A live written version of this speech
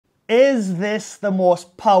Is this the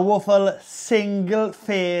most powerful single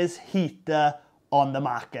phase heater on the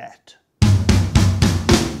market?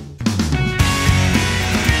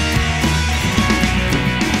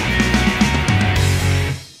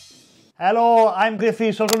 Hello, I'm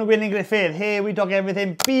Griffith, welcome to Winning Griffith. Here we talk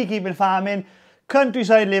everything beekeeping, farming,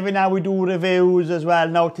 countryside living, and we do reviews as well.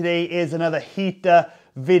 Now today is another heater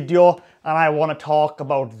video and I want to talk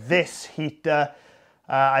about this heater.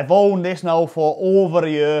 I've owned this now for over a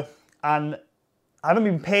year and I haven't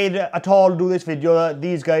been paid at all to do this video.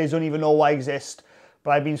 These guys don't even know I exist, but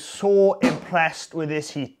I've been so impressed with this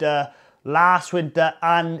heater last winter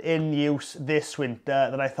and in use this winter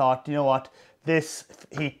that I thought, you know what, this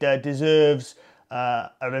heater deserves a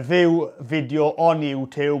review video on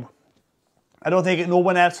YouTube. I don't think no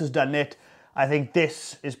one else has done it. I think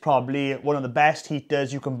this is probably one of the best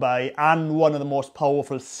heaters you can buy and one of the most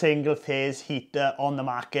powerful single phase heater on the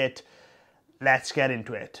market. Let's get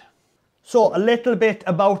into it. So a little bit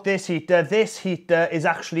about this heater. This heater is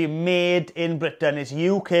actually made in Britain. It's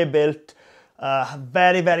UK built,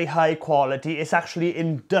 very, very high quality. It's actually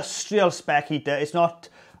industrial spec heater. It's not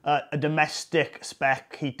a domestic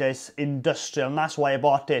spec heater, it's industrial, and that's why I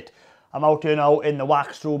bought it. I'm out here now in the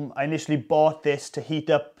wax room. I initially bought this to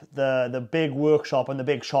heat up the big workshop and the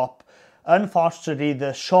big shop. Unfortunately,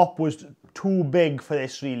 the shop was too big for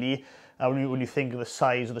this really. When you think of the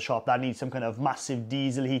size of the shop, that needs some kind of massive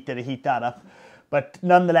diesel heater to heat that up. But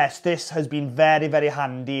nonetheless, this has been very, very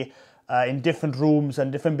handy in different rooms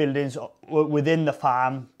and different buildings within the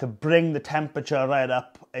farm to bring the temperature right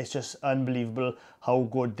up. It's just unbelievable how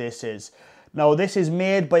good this is. Now, this is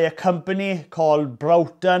made by a company called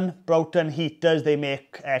Broughton Heaters. They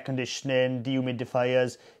make air conditioning,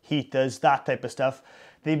 dehumidifiers, heaters, that type of stuff.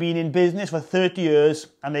 They've been in business for 30 years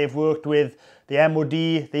and they've worked with the MOD.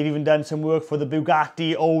 They've even done some work for the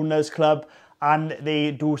Bugatti Owners Club and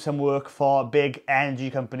they do some work for big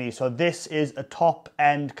energy companies. So this is a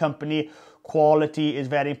top-end company. Quality is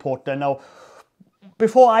very important. Now,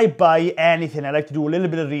 before I buy anything, I like to do a little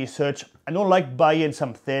bit of research. I don't like buying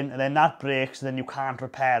something and then that breaks and then you can't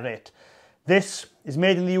repair it. This is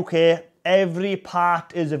made in the UK. Every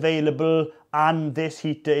part is available and this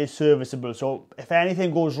heater is serviceable. So if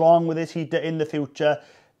anything goes wrong with this heater in the future,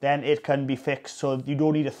 then it can be fixed. So you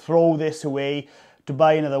don't need to throw this away to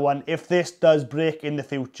buy another one. If this does break in the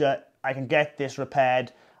future, I can get this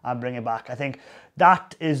repaired and bring it back. I think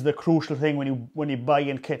that is the crucial thing when you buy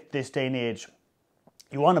and kit this day and age.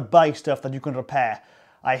 You want to buy stuff that you can repair.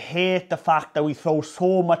 I hate the fact that we throw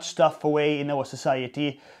so much stuff away in our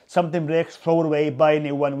society. Something breaks, throw it away, buy a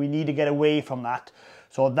new one. We need to get away from that.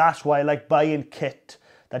 So that's why I like buying kit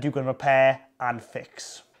that you can repair and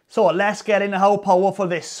fix. So let's get into how powerful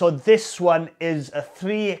this. So this one is a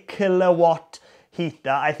 3 kilowatt heater.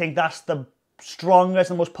 I think that's the strongest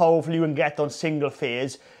and most powerful you can get on single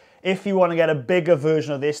phase. If you want to get a bigger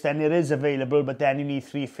version of this, then it is available, but then you need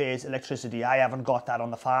 3-phase electricity. I haven't got that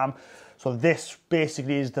on the farm. So this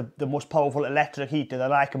basically is the most powerful electric heater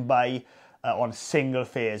that I can buy on single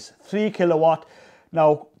phase. 3 kilowatt.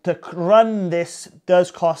 Now, to run this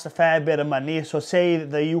does cost a fair bit of money. So say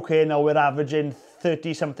the UK now we're averaging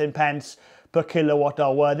 30 something pence per kilowatt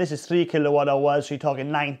hour. This is 3 kilowatt hours, so you're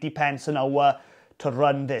talking 90 pence an hour to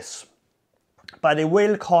run this. But it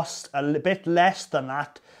will cost a bit less than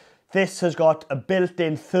that. This has got a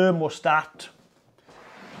built-in thermostat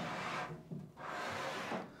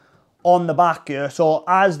on the back here. So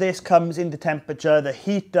as this comes into temperature, the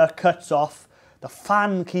heater cuts off, the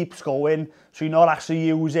fan keeps going, so you're not actually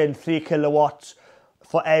using 3 kilowatts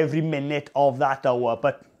for every minute of that hour.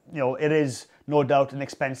 But, you know, it is no doubt an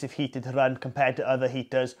expensive heater to run compared to other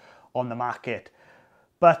heaters on the market.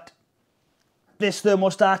 But this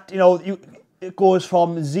thermostat, you know, it goes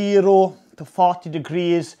from 0 to 40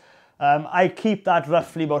 degrees. I keep that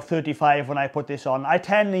roughly about 35 when I put this on. I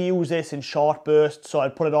tend to use this in short bursts, so I'll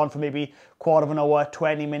put it on for maybe quarter of an hour,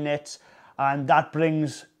 20 minutes, and that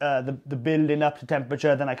brings the building up to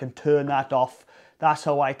temperature, then I can turn that off. That's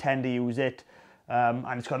how I tend to use it.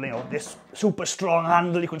 And it's got, you know, this super strong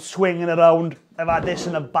handle, you can swing it around. I've had this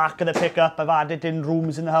in the back of the pickup, I've had it in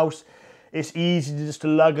rooms in the house. It's easy to just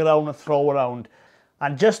lug around and throw around.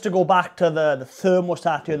 And just to go back to the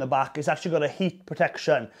thermostat here in the back, it's actually got a heat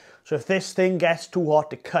protection. So if this thing gets too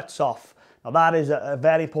hot, it cuts off. Now that is a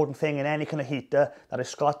very important thing in any kind of heater, that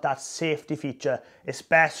it's got that safety feature,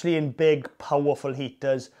 especially in big, powerful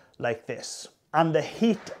heaters like this. And the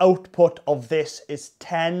heat output of this is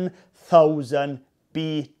 10,000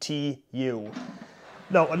 BTU.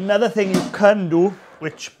 Now, another thing you can do,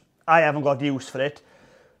 which I haven't got use for it,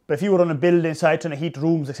 but if you were on a building site trying to heat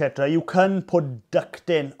rooms, etc., you can put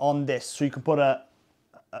ducting on this. So you can put a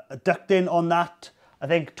ducting on that. I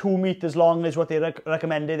think 2 meters long is what they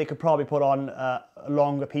recommended. They could probably put on a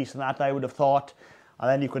longer piece than that, I would have thought. And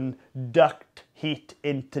then you can duct heat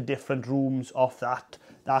into different rooms off that.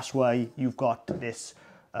 That's why you've got this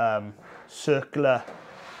circular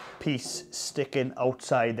piece sticking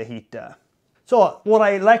outside the heater. So what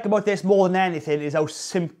I like about this more than anything is how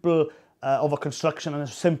simple of a construction and how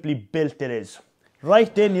simply built it is.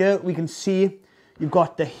 Right in here we can see you've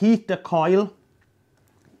got the heater coil.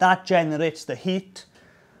 That generates the heat.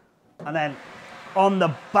 And then on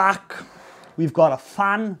the back we've got a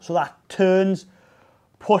fan, so that turns,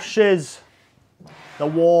 pushes the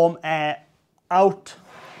warm air out.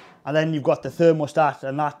 And then you've got the thermostat,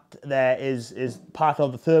 and that there is part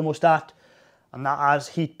of the thermostat. And that as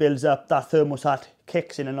heat builds up, that thermostat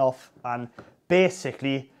kicks in and off. And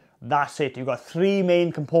basically, that's it. You've got 3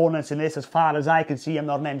 main components in this as far as I can see. I'm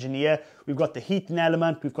not an engineer. We've got the heating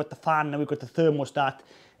element, we've got the fan, and we've got the thermostat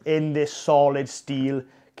in this solid steel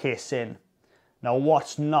casing. Now,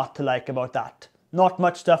 what's not to like about that? Not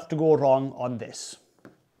much stuff to go wrong on this.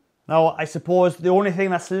 Now, I suppose the only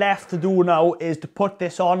thing that's left to do now is to put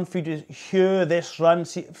this on for you to hear this run.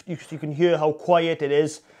 See if you can hear how quiet it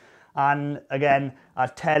is. And again, I'll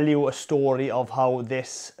tell you a story of how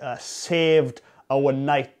this saved our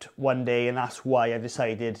night one day, and that's why I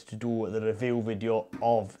decided to do the review video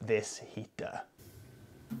of this heater.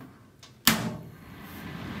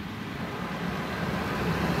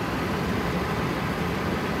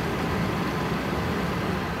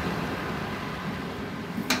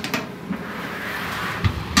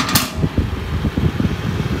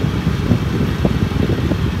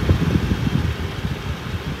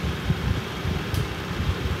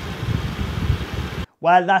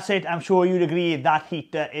 Well, that's it. I'm sure you'd agree that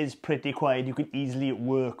heater is pretty quiet. You can easily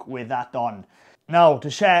work with that on. Now, to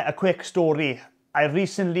share a quick story, I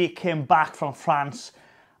recently came back from France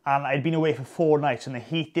and I'd been away for 4 nights and the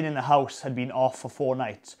heating in the house had been off for 4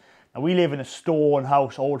 nights. Now, we live in a stone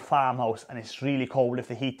house, old farmhouse, and it's really cold if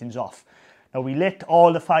the heating's off. Now, we lit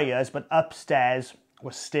all the fires, but upstairs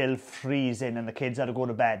was still freezing and the kids had to go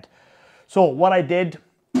to bed. So what I did,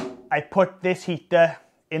 I put this heater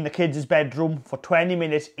in the kids' bedroom for 20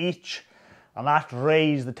 minutes each, and that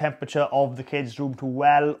raised the temperature of the kids' room to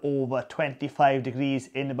well over 25 degrees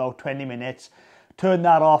in about 20 minutes. Turned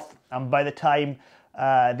that off, and by the time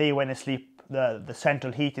they went to sleep, the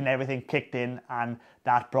central heat and everything kicked in, and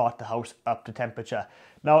that brought the house up to temperature.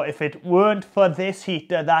 Now, if it weren't for this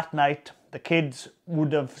heater that night, the kids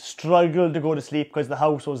would have struggled to go to sleep because the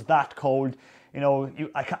house was that cold. You know,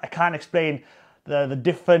 I can't explain the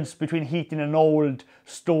difference between heating an old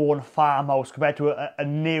stone farmhouse compared to a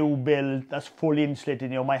new build that's fully insulated.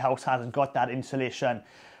 You know, my house hasn't got that insulation,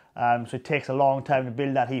 so it takes a long time to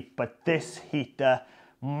build that heat. But this heater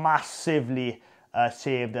massively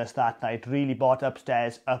saved us that night. Really brought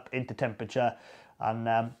upstairs up into temperature,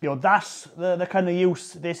 and you know, that's the kind of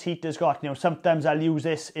use this heater's got. You know, sometimes I'll use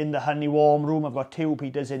this in the honey warm room. I've got 2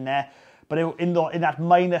 heaters in there, but in that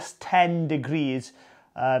minus 10 degrees.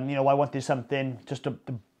 You know, I wanted something just to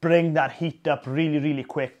bring that heat up really, really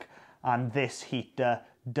quick, and this heater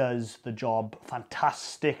does the job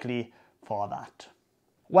fantastically for that.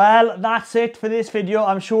 Well, that's it for this video.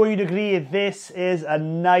 I'm sure you'd agree this is a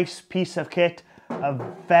nice piece of kit, a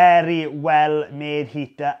very well made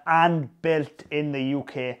heater and built in the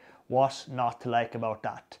UK. What's not to like about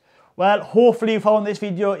that? Well, hopefully you found this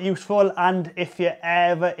video useful, and if you're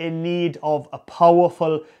ever in need of a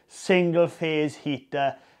powerful single phase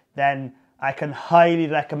heater, then I can highly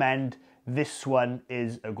recommend this one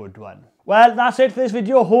is a good one. Well, that's it for this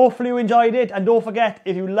video. Hopefully you enjoyed it, and don't forget,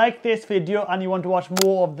 if you like this video and you want to watch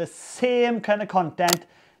more of the same kind of content,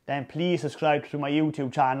 then please subscribe to my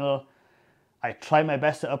YouTube channel. I try my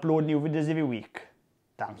best to upload new videos every week.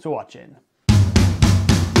 Thanks for watching.